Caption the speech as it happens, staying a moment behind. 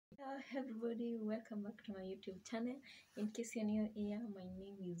everybody, welcome back to my YouTube channel. In case you're new here, my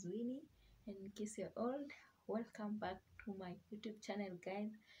name is Winnie, and in case you're old, welcome back to my YouTube channel, guys.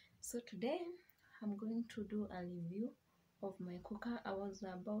 So today I'm going to do a review of my cooker. I was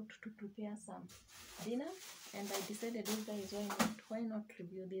about to prepare some dinner and I decided, guys, why not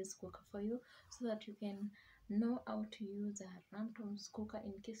review this cooker for you so that you can know how to use a Ramtons cooker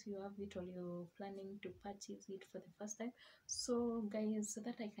in case you have it or you're planning to purchase it for the first time. So guys, so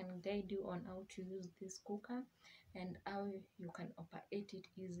that I can guide you on how to use this cooker and how you can operate it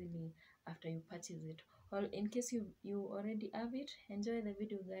easily after you purchase it, or in case you already have it. Enjoy the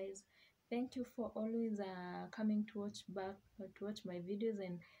video, guys. Thank you for always coming to watch my videos,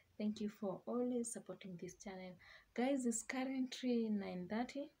 and thank you for always supporting this channel, guys. It's currently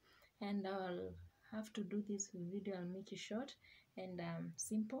 9:30 and I'll have to do this video. I'll make it short and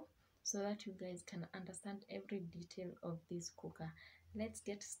simple so that you guys can understand every detail of this cooker. Let's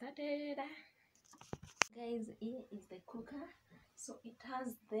get started, guys. Here is the cooker. So it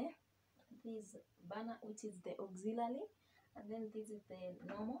has this burner, which is the auxiliary, and then this is the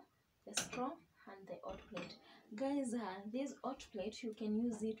normal, the strong, and the hot plate, guys. This hot plate, you can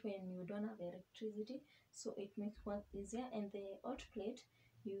use it when you don't have electricity, so it makes work easier. And the hot plate,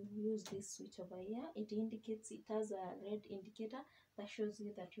 you use this switch over here. It indicates, it has a red indicator that shows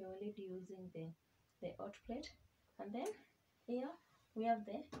you that you're already using the hot plate. And then here we have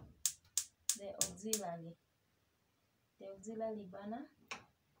the auxiliary burner.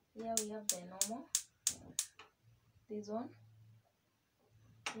 Here we have the normal, this one.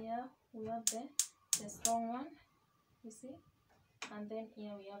 Here we have the strong one, you see. And then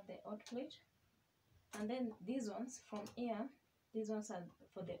here we have the hot plate. And then these ones from here, these ones are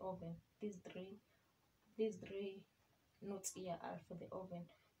for the oven. These three notes here are for the oven.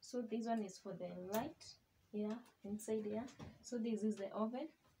 So this one is for the light here inside here. So this is the oven.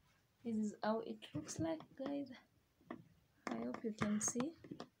 This is how it looks like, guys. I hope you can see.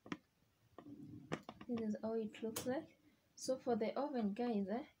 This is how it looks like. So for the oven, guys,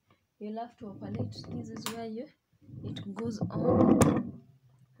 you'll have to operate. This is where it goes on,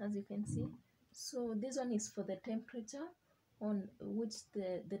 as you can see. So this one is for the temperature, on which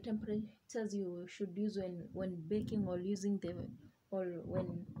the temperatures you should use when baking or using or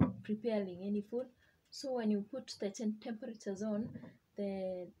when preparing any food. So when you put the temperatures on,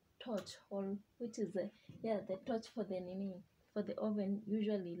 the torch, or which is the torch for the oven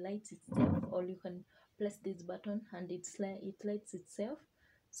usually lights itself, or you can press this button and it lights itself.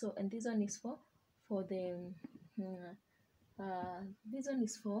 So, and this one is for the this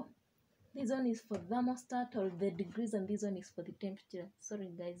one is for thermostat or the degrees, and this one is for the temperature. Sorry,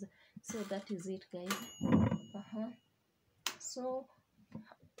 guys. So that is it, guys. So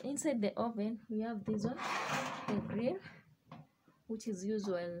inside the oven we have this one, the grill, which is used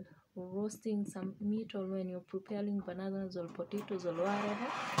while roasting some meat or when you're preparing bananas or potatoes or whatever.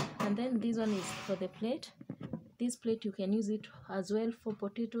 And then this one is for the plate. This plate, you can use it as well for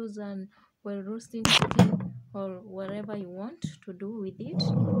potatoes and while roasting chicken or whatever you want to do with it.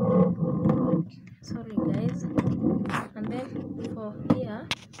 Sorry, guys. And then for here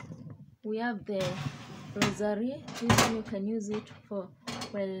we have the rosary. This one you can use it for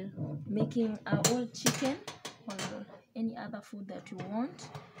making a whole chicken or any other food that you want.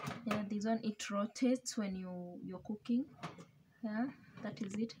 Yeah, this one, it rotates when you're cooking. Yeah, that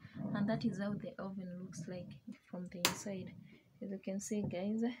is it. And that is how the oven looks like from the inside, as you can see,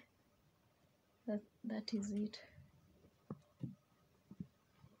 guys. That is it.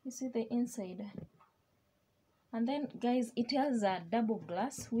 You see the inside. And then, guys, it has a double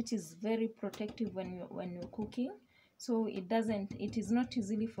glass, which is very protective when you're cooking, so it is not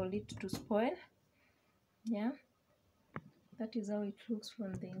easily for it to spoil. Yeah, that is how it looks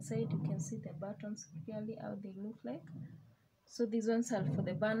from the inside. You can see the buttons clearly how they look like. So these ones are for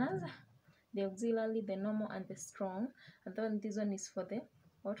the burners, the auxiliary, the normal, and the strong. And then this one is for the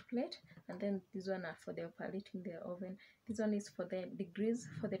hot plate, and then this one are for the operating the oven. This one is for the degrees,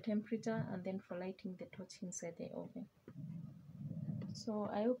 for the temperature, and then for lighting the torch inside the oven. So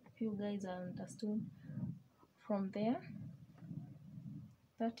I hope you guys are understood from there.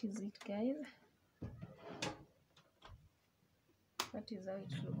 That is it, guys. That is how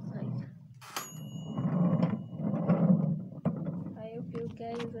it looks like. I hope you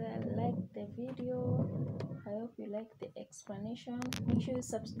guys like the video. I hope you like the explanation. Make sure you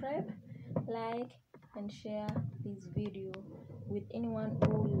subscribe, like, and share this video with anyone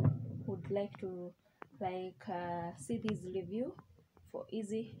who would like to see this review for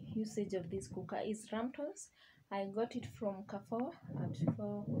easy usage of this cooker. It's Ramtons. I got it from Carrefour at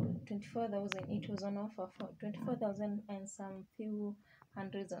 24,000. It was on offer for 24,000 and some few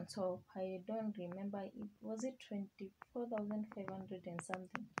hundreds on top. I don't remember, it was it 24,500 and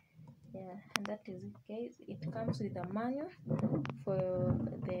something. Yeah, and that is it, guys. It comes with a manual for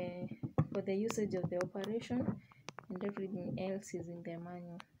the usage of the operation, and everything else is in the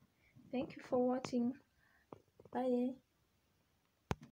manual. Thank you for watching. Bye.